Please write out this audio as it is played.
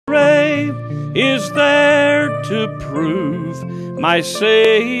is there to prove my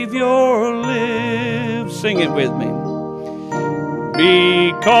Savior lives. Sing it with me.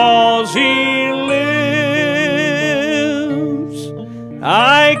 Because He lives,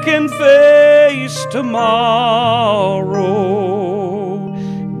 I can face tomorrow.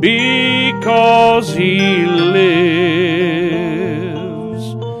 Because He lives,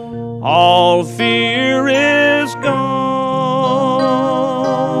 all fear is gone.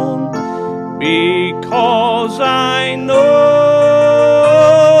 Because I know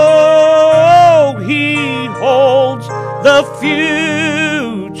He holds the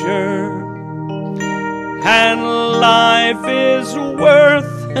future, and life is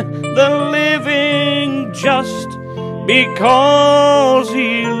worth the living just because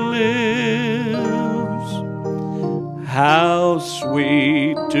He lives. How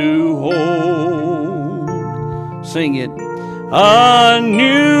sweet to hold, sing it, a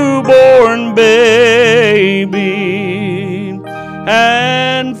newborn baby,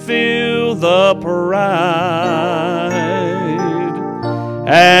 and feel the pride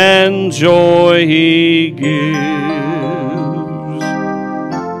and joy He gives.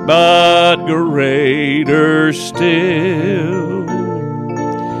 But greater still,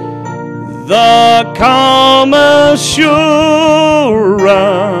 the calm assurance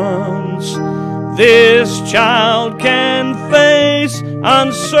this child can face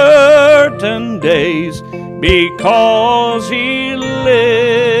uncertain days because He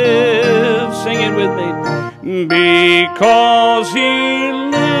lives. Sing it with me. Because He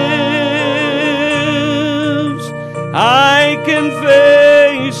lives, I can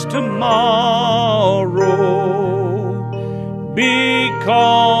face tomorrow.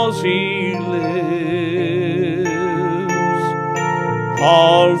 Because He lives,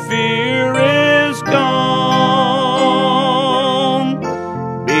 all fear is gone.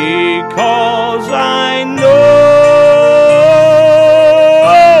 Because I know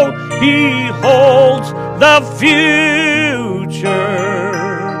He holds the future,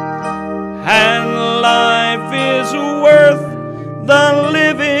 and life is worth the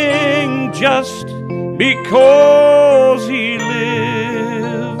living just because He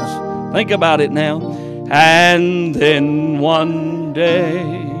lives. Think about it now. And then one day,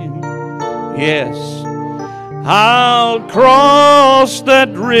 yes, I'll cross that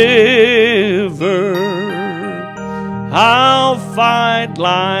river. I'll fight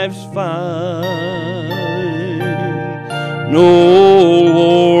life's fight. No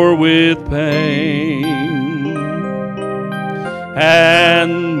war with pain.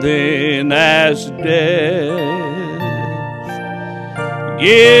 And then as death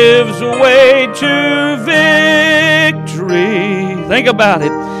gives way to victory, think about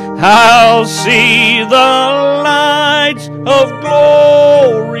it, I'll see the lights of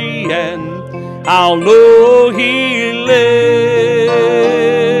glory, and I'll know He lives.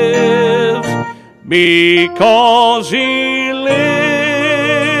 Because He lives,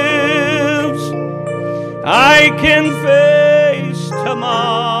 I can face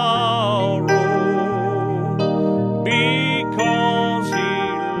tomorrow. Because He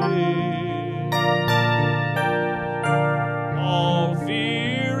lives, all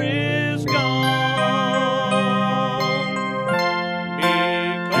fear is gone.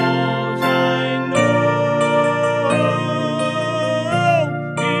 Because I know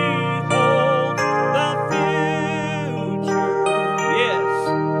He holds the future, yes,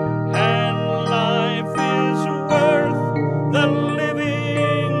 and life is worth the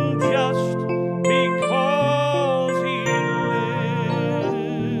living just because He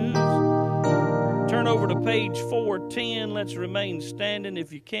lives. Turn over to page 410. Let's remain standing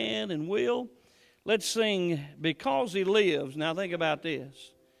if you can and will. Let's sing Because He Lives. Now think about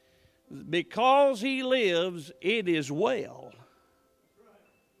this. Because He lives, it is well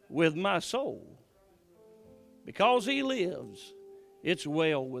with my soul. Because He lives, it's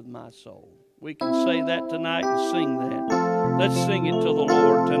well with my soul. We can say that tonight and sing that. Let's sing it to the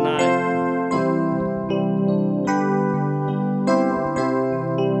Lord tonight.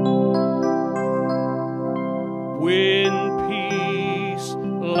 When peace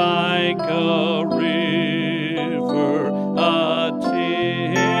like a river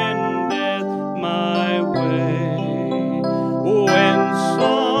attendeth my way, when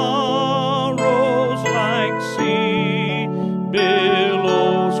sorrows like sea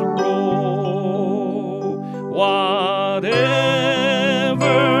billows roll, whatever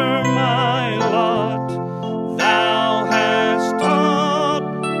my lot, Thou hast taught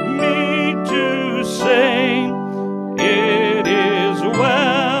me to say, it is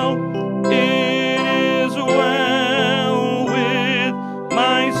well with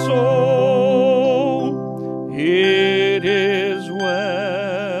my soul.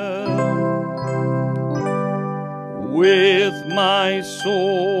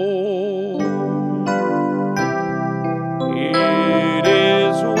 soul. It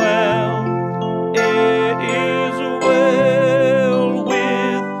is well, it is well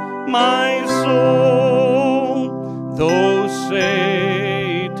with my soul, though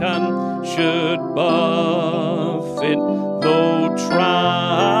Satan should buffet, though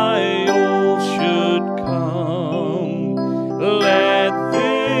trials should come. Let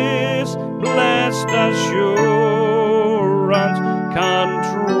this blessed assurance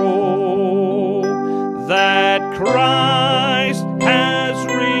control that Christ has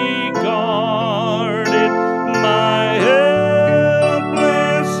regarded my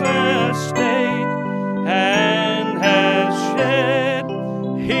helpless estate and has shed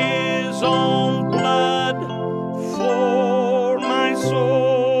His own blood for my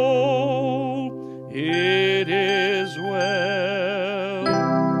soul. It is well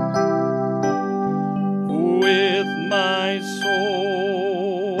with my soul.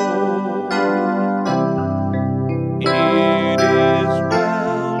 It is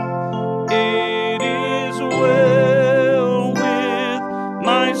well, it is well with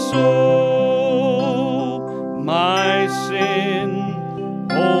my soul. My sin,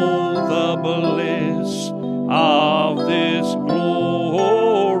 oh, the bliss of this glorious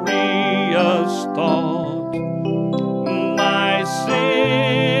thought. My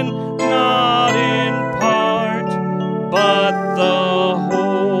sin, not in part, but the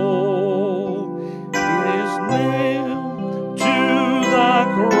whole, is nailed to the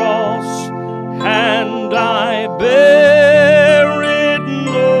cross, and I bear it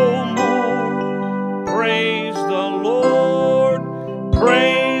no more. Praise the Lord,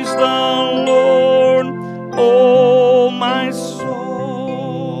 praise the Lord, oh my soul.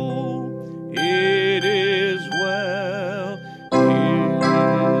 It is well,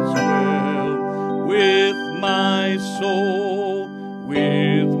 with my soul,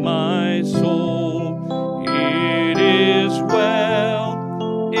 with my soul. It is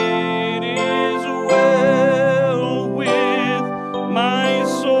well, it is well with my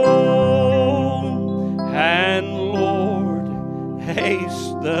soul. And Lord,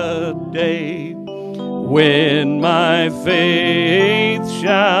 haste the day when my faith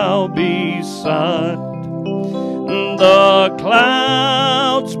shall be sight, the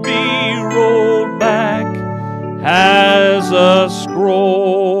clouds be rolled back as a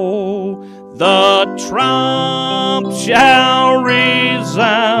scroll, the trump shall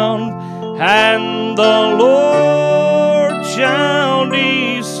resound, and the Lord shall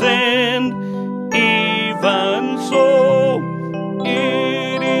descend. Even so,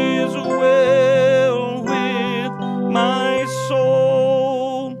 it is well with my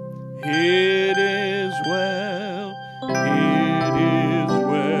soul. It is well, it is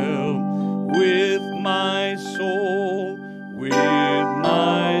well with my soul, with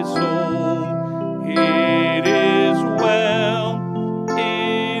my soul. It is well,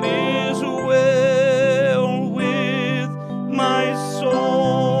 it is well with my soul.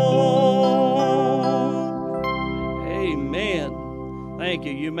 Amen. Thank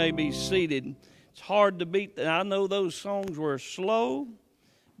you. You may be seated. It's hard to beat that. I know those songs were slow,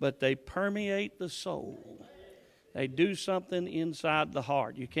 but they permeate the soul. They do something inside the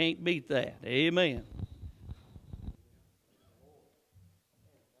heart. You can't beat that. Amen.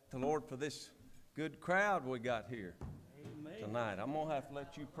 The Lord for this good crowd we got here tonight. I'm gonna have to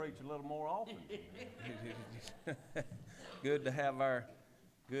let you preach a little more often. Good to have our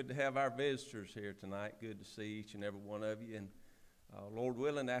visitors here tonight. Good to see each and every one of you. And Lord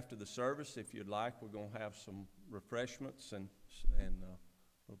willing, after the service, if you'd like, we're gonna have some refreshments and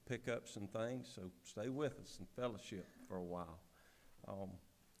we'll pick up some things. So stay with us and fellowship for a while. I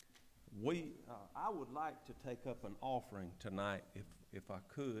would like to take up an offering tonight, if I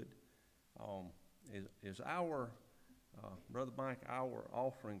could. Is our Brother Mike, our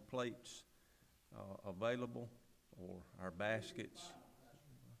offering plates available, or our baskets,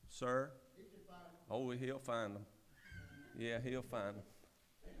 sir? Oh, he'll find them. Yeah, he'll find them.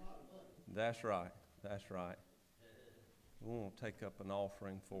 That's right. That's right. We want to take up an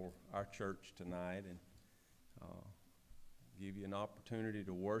offering for our church tonight and give you an opportunity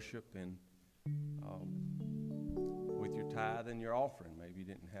to worship and with your tithe and your offering. Maybe you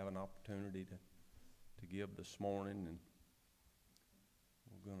didn't have an opportunity to give this morning, and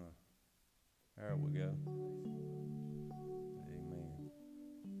we're gonna. There we go. Amen.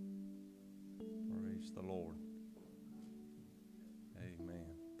 Praise the Lord. Amen.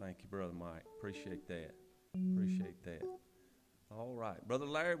 Thank you, Brother Mike. Appreciate that. Appreciate that. All right, Brother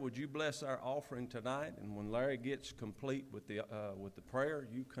Larry, would you bless our offering tonight? And when Larry gets complete with the prayer,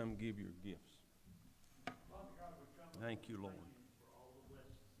 you come give your gifts. Thank you, Lord.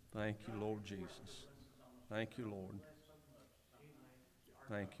 Thank you, Lord Jesus. Thank you, Lord.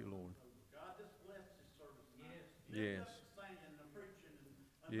 Thank you, Lord. God just bless this service. Yes. Singing and preaching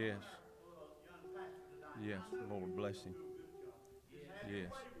and Yes. young pastor tonight. Yes, Lord, bless him.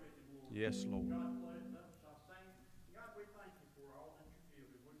 Yes. Yes, Lord. God bless us. I sing. God, we thank you for all that you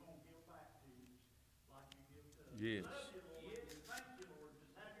give, and we're going to give back to you like you give to us. Yes. Love you, Lord. And thank you, Lord.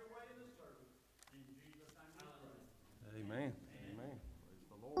 Just have your way in the service. In Jesus' name we pray. Amen. Amen. Praise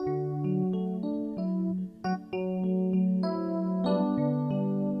the Lord.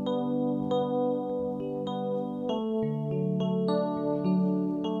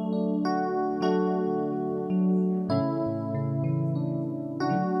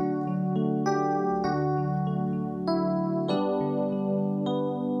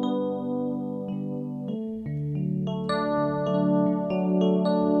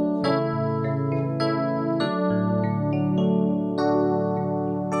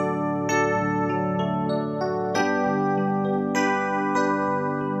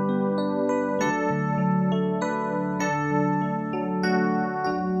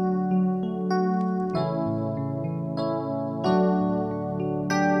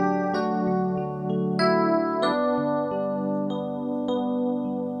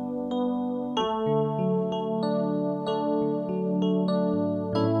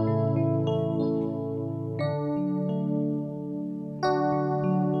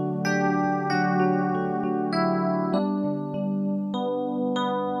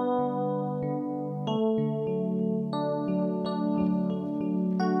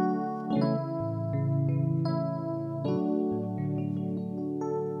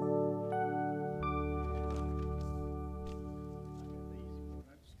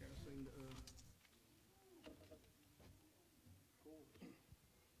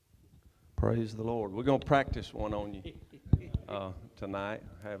 Praise the Lord. We're going to practice one on you tonight.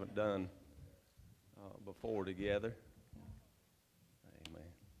 Haven't done before together. Amen.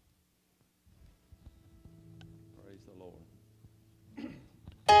 Praise the Lord.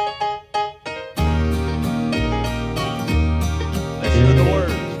 Listen to the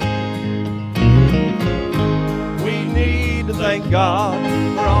words. We need to thank God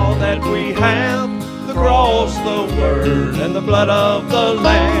for all that we have, the cross, the word, and the blood of the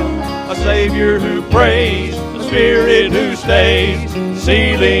Lamb. A Savior who prays, a Spirit who stays,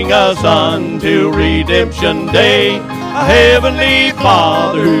 sealing us until redemption day. A Heavenly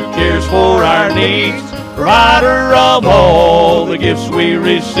Father who cares for our needs, provider of all the gifts we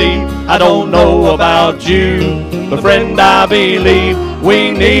receive. I don't know about you, but friend, I believe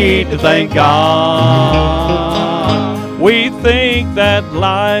we need to thank God. We think that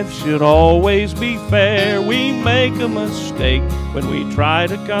life should always be fair. We make a mistake when we try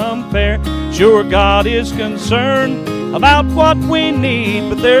to compare. Sure, God is concerned about what we need,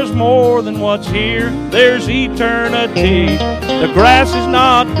 but there's more than what's here. There's eternity. The grass is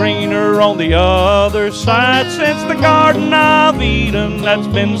not greener on the other side. Since the Garden of Eden, that's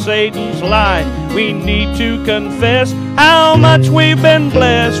been Satan's lie. We need to confess how much we've been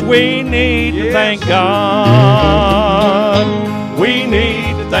blessed. We need to thank God. We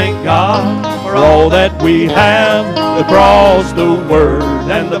need to thank God for all that we have, the cross, the word,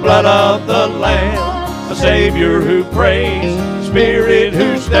 and the blood of the Lamb. A Savior who prays, Spirit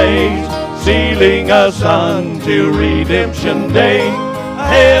who stays, sealing us until redemption day. A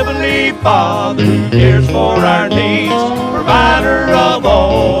Heavenly Father who cares for our needs, provider of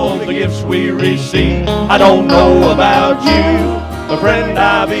all the gifts we receive. I don't know about you, but friend,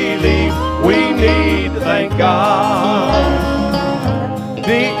 I believe we need to thank God.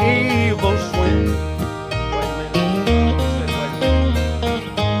 The evil swim.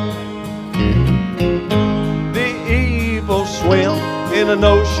 The evil swim in an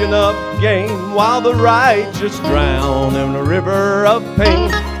ocean of gain, while the righteous drown in a river of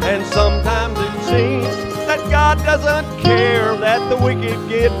pain. And sometimes it seems that God doesn't care that the wicked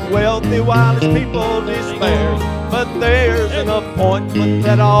get wealthy while his people despair. But there's an appointment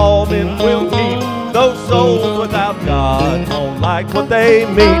that all men will keep. Those souls without God don't like what they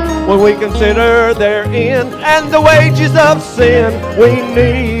meet. When we consider their end and the wages of sin, we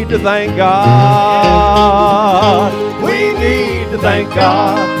need to thank God. We need to thank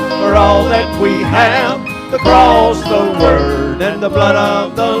God for all that we have, the cross, the word, and the blood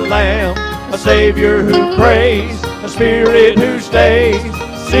of the Lamb. A Savior who prays, a Spirit who stays,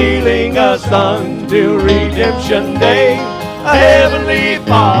 sealing us until redemption day. A Heavenly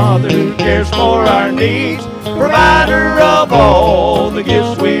Father who cares for our needs, provider of all the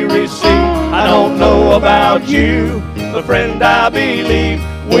gifts we receive. I don't know about you, but friend, I believe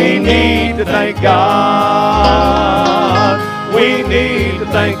we need to thank God. We We need to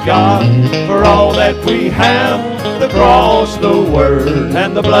thank God for all that we have, the cross, the word,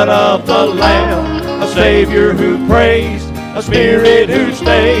 and the blood of the Lamb, a Savior who prays, a Spirit who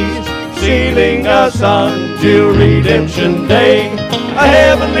stays, sealing us until redemption day, a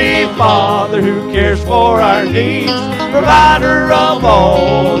Heavenly Father who cares for our needs, provider of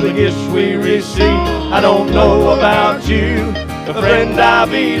all the gifts we receive. I don't know about you, but friend, I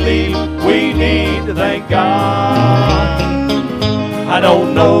believe we need to thank God. I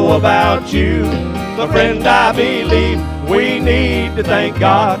don't know about you, but friend, I believe we need to thank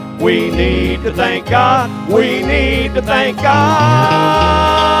God. We need to thank God. We need to thank God.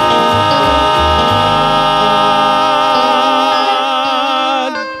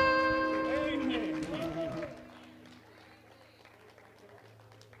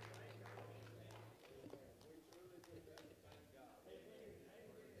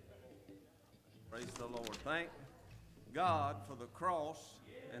 Praise the Lord. Thank God for the cross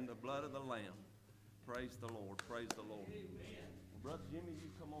and the blood of the Lamb. Praise the Lord. Praise the Lord. Brother Jimmy, you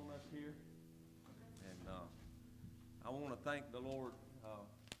come on up here. And I want to thank the Lord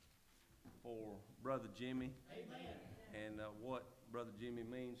for Brother Jimmy. Amen. And what Brother Jimmy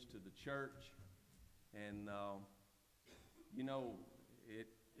means to the church. And, you know,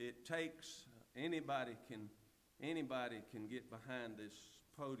 it takes, anybody can get behind this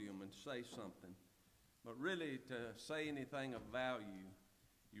podium and say something. But really, to say anything of value,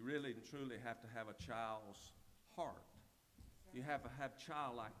 you really and truly have to have a child's heart. You have to have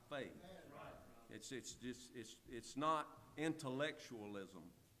childlike faith. It's not intellectualism.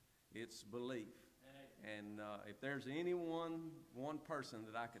 It's belief. And if there's one person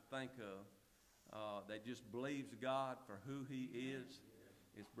that I could think of that just believes God for who He is,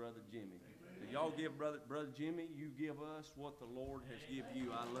 it's Brother Jimmy. So y'all give Brother Jimmy, you give us what the Lord has given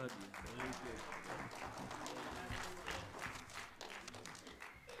you. I love you.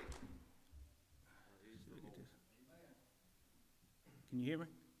 Can you hear me?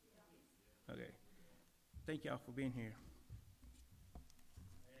 Okay. Thank y'all for being here.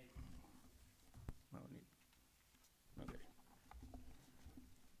 Okay.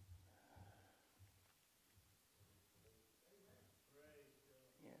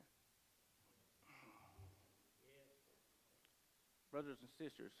 Yeah. Brothers and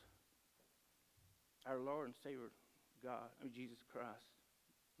sisters, our Lord and Savior God, Jesus Christ,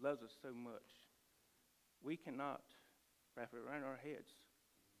 loves us so much. We cannot wrap it around our heads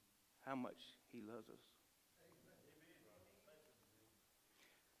how much He loves us.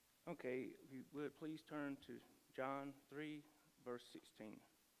 Okay, if you would please turn to John 3, verse 16.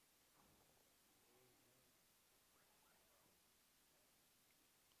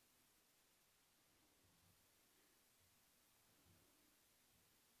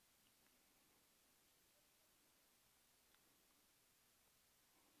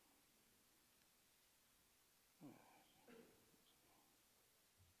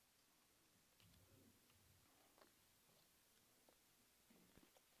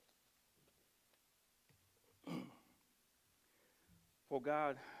 For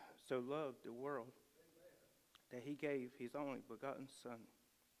God so loved the world that He gave His only begotten Son,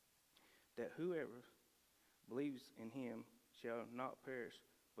 that whoever believes in Him shall not perish,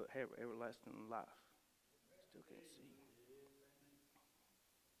 but have everlasting life. Still can't see.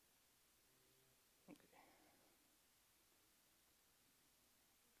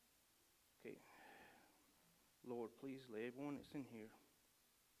 Okay. Lord, please let everyone that's in here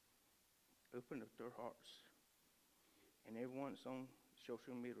open up their hearts. And everyone that's on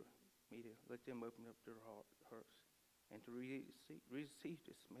social media, let them open up their hearts and to receive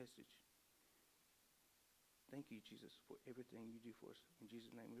this message. Thank you, Jesus, for everything you do for us. In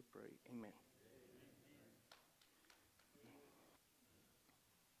Jesus' name we pray. Amen.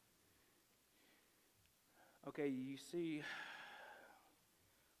 Okay, you see,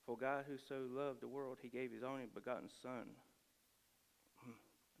 for God who so loved the world, He gave His only begotten Son.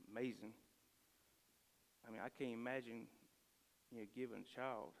 Amazing. I mean, I can't imagine, giving a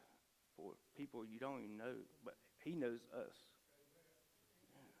child for people you don't even know, but He knows us.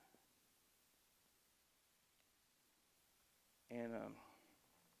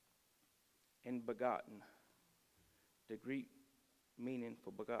 And begotten, the Greek meaning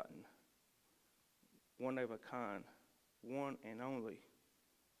for begotten, one of a kind, one and only.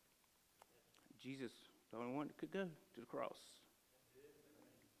 Jesus, the only one that could go to the cross.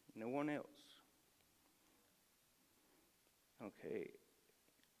 No one else. Okay.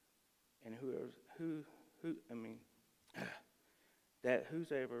 And that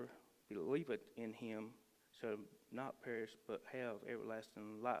whosoever believeth in Him shall not perish but have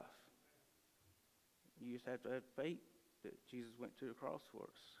everlasting life. You just have to have faith that Jesus went to the cross for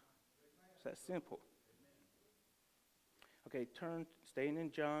us. It's that simple. Okay, staying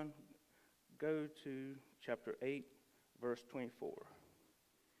in John, go to chapter 8, verse 24.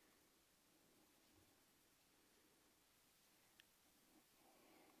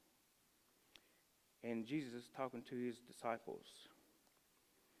 And Jesus is talking to his disciples.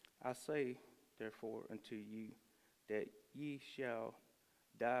 I say, therefore, unto you, that ye shall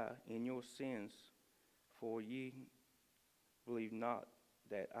die in your sins, for ye believe not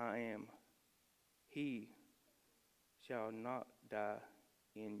that I am. He shall not die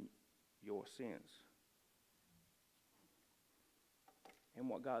in your sins. And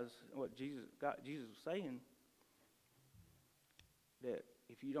what Jesus was saying, that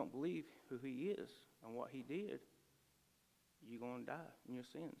if you don't believe who he is and what he did, you're going to die in your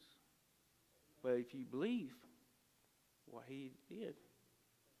sins. But if you believe what he did,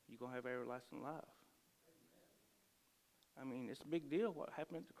 you're going to have everlasting life. I mean, it's a big deal what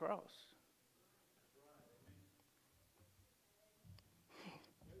happened at the cross.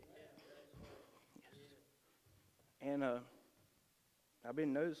 And I've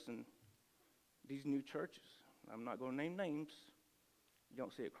been noticing these new churches. I'm not going to name names. You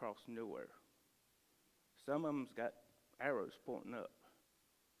don't see a cross nowhere. Some of them's got arrows pointing up.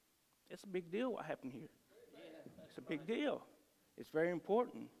 It's a big deal what happened here. It's a big deal. It's very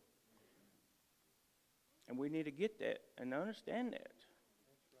important. And we need to get that and understand that.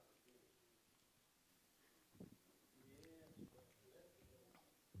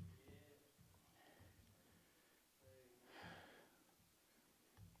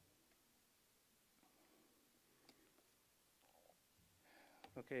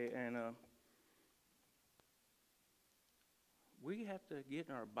 Okay, and we have to get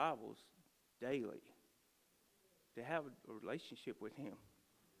in our Bibles daily to have a relationship with him.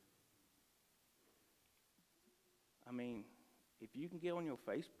 I mean, if you can get on your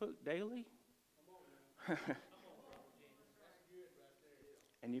Facebook daily,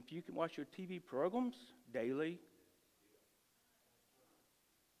 and if you can watch your TV programs daily,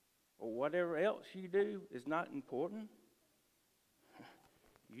 or whatever else you do is not important,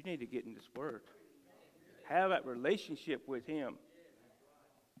 you need to get in this Word. Have that relationship with him.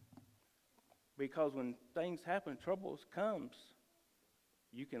 Because when things happen, troubles comes,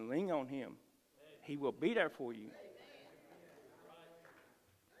 you can lean on him. He will be there for you.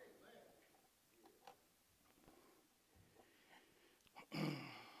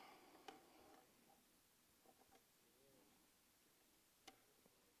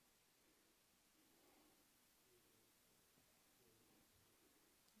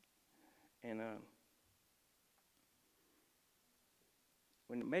 And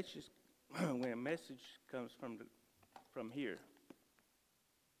when a message comes from here,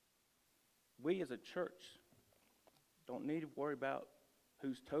 we as a church don't need to worry about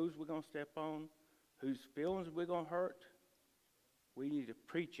whose toes we're going to step on, whose feelings we're going to hurt. We need to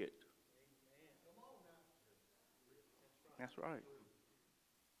preach it. That's right.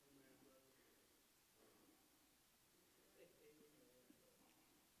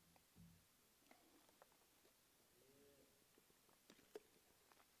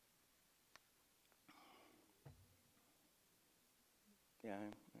 Yeah.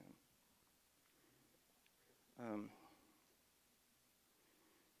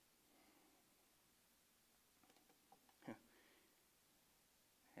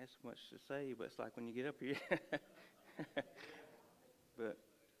 Has much to say, but it's like when you get up here. But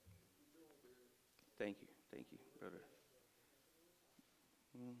thank you, brother.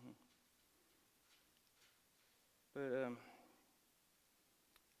 But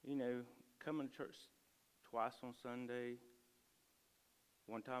coming to church twice on Sunday,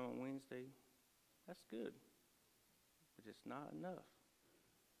 one time on Wednesday, that's good, but it's not enough.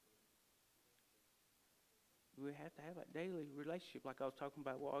 We have to have a daily relationship, like I was talking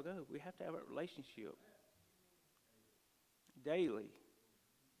about a while ago. We have to have a relationship daily.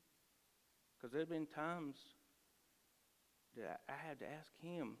 Because there have been times that I had to ask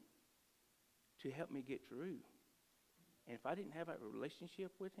him to help me get through. And if I didn't have a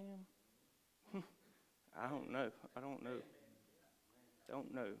relationship with him, I don't know.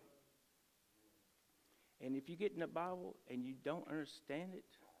 Don't know. And if you get in the Bible and you don't understand it,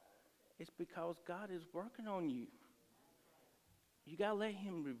 it's because God is working on you. You got to let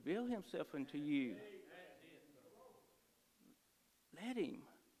him reveal himself into you. Let him.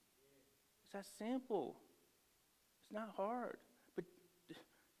 It's that simple. It's not hard. But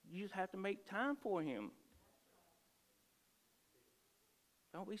you just have to make time for him.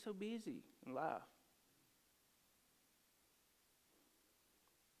 Don't be so busy in life.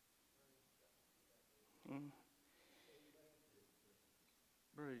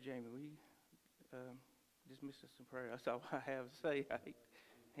 Brother Jamie, will you dismiss us in prayer? That's all I have to say. I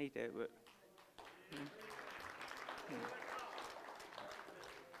hate that, but.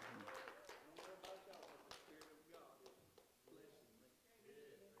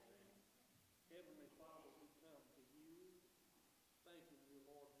 Heavenly Father, we come to you, thanking you,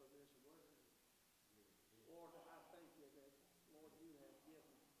 Lord, for this word. Lord, I thank you that, Lord, you have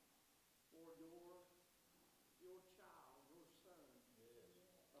given, Lord, your child, your son,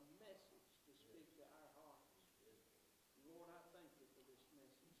 a message to speak to our hearts. Lord, I thank you for this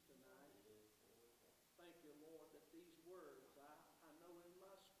message tonight. Thank you, Lord, that these words, I know in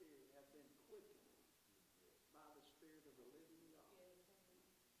my spirit, have been quickened by the Spirit of the living God.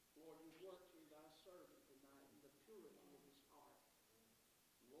 Lord, you work through thy servant tonight in the purity of his heart.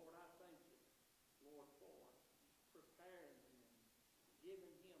 Lord, I thank you, Lord, for preparing him,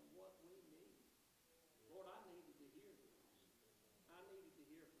 giving him what we need. Lord, I needed to hear this. I needed to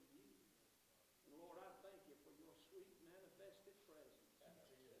hear from you. And Lord, I thank you for your sweet manifested presence.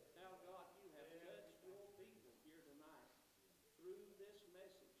 Now, God, you have touched your people here tonight through this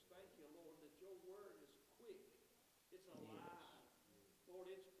message. Thank you, Lord, that your word is quick. It's alive.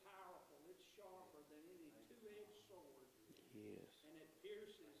 Lord, it's powerful. It's sharper than any two-edged sword. Yes. And it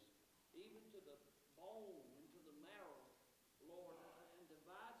pierces even to the bone, into the marrow, Lord, and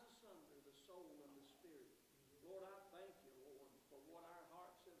divides asunder the soul and the spirit. Lord, I thank you, Lord, for what our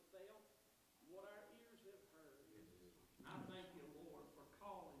hearts have felt, what our ears have heard. I thank you, Lord, for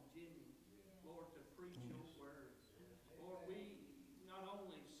calling Jimmy, Lord, to preach your word. Lord, we not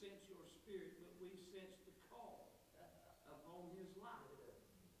only sense your spirit, but we sense the call upon his life.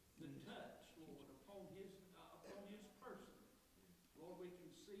 The touch, Lord, upon his person. Lord, we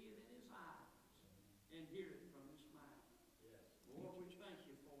can see it in his eyes and hear it from his mouth. Lord, we thank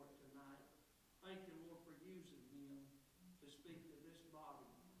you for it tonight. Thank you, Lord, for using him to speak to this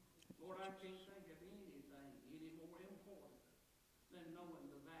body. Lord, I can't think of anything any more important than knowing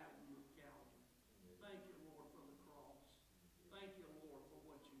the value of Calvary. Thank you, Lord, for the cross. Thank you, Lord, for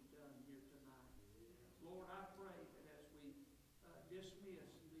what you've done here tonight. Lord, I pray that as we dismiss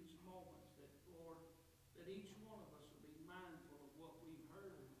these moments that, Lord, that each one of us will be mindful of what we've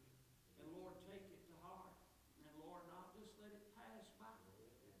heard. And, Lord, take it to heart. And, Lord, not just let it pass by.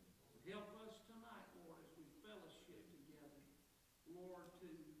 Help us tonight, Lord, as we fellowship together. Lord,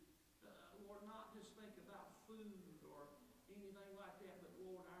 Lord, not just think about food or anything like that, but,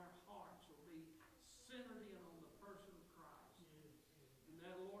 Lord, our hearts will be centered in on the person of Christ. And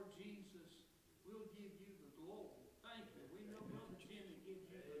that, Lord Jesus, will give you the glory. Thank you. We know Brother Jimmy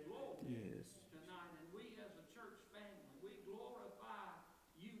gives you the glory tonight. And we as a church family, we glorify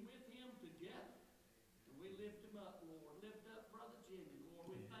you with him together. And we lift him up, Lord. Lift up Brother Jimmy,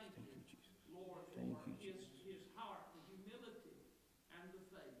 Lord. We thank you, Lord, for his heart, the humility, and the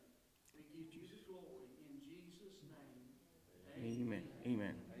faith. We give you the glory in Jesus' name. Amen.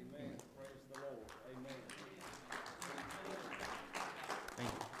 Amen. Amen. Praise the Lord. Amen.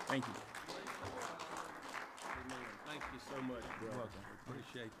 Thank you. Amen. Thank you so much, brother. welcome.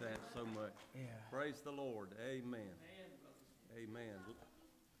 Appreciate that so much. Yeah. Praise the Lord. Amen. Amen.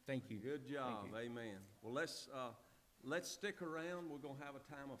 Thank you. Good job. Thank you. Amen. Well, let's stick around. We're going to have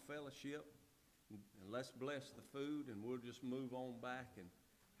a time of fellowship. And let's bless the food, and we'll just move on back and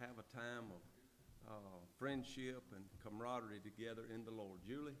have a time of friendship and camaraderie together in the Lord.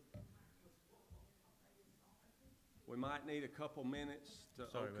 Julie? We might need a couple minutes to,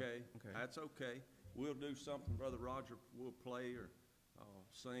 Sorry, okay. okay. That's okay. We'll do something. Brother Roger will play or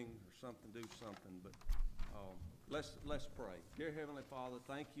sing or something, do something. But let's pray. Dear Heavenly Father,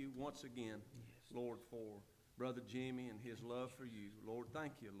 thank you once again, Lord, for Brother Jimmy and his love for you. Lord,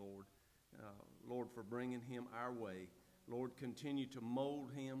 thank you, Lord. Lord, for bringing him our way. Lord, continue to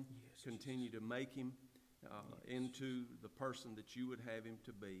mold him, continue to make him into the person that you would have him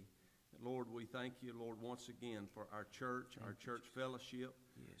to be. Lord, we thank you, Lord, once again for our church, our church fellowship.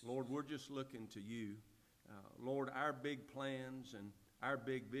 Lord, we're just looking to you. Lord, our big plans and our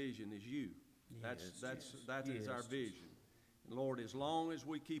big vision is you. That is our vision. And Lord, as long as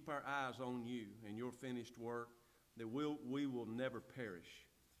we keep our eyes on you and your finished work, that we will never perish.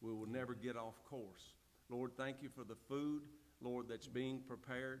 We will never get off course. Lord, thank you for the food, Lord, that's being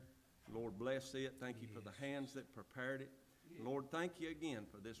prepared. Lord, bless it. Thank you for the hands that prepared it. Lord, thank you again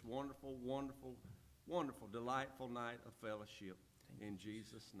for this wonderful, wonderful, wonderful, delightful night of fellowship. In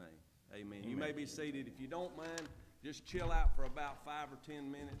Jesus' name, amen. You may be seated. If you don't mind, just chill out for about 5 or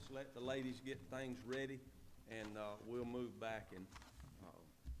 10 minutes. Let the ladies get things ready, and we'll move back and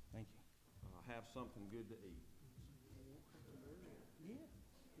Thank you. have something good to eat. Yeah.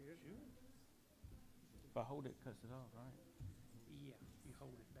 Sure. If I hold it, cuts it off, right? Yeah, you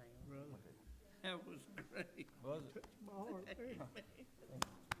hold it down. Brother, that was great. Was it? My heart, man.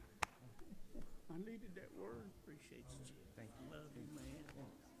 I needed that word. Appreciate you. Thank you. Love you, man. It's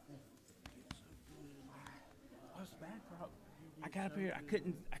so good. I was bad, bro. I got up here. I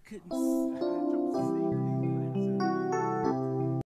couldn't. I had to see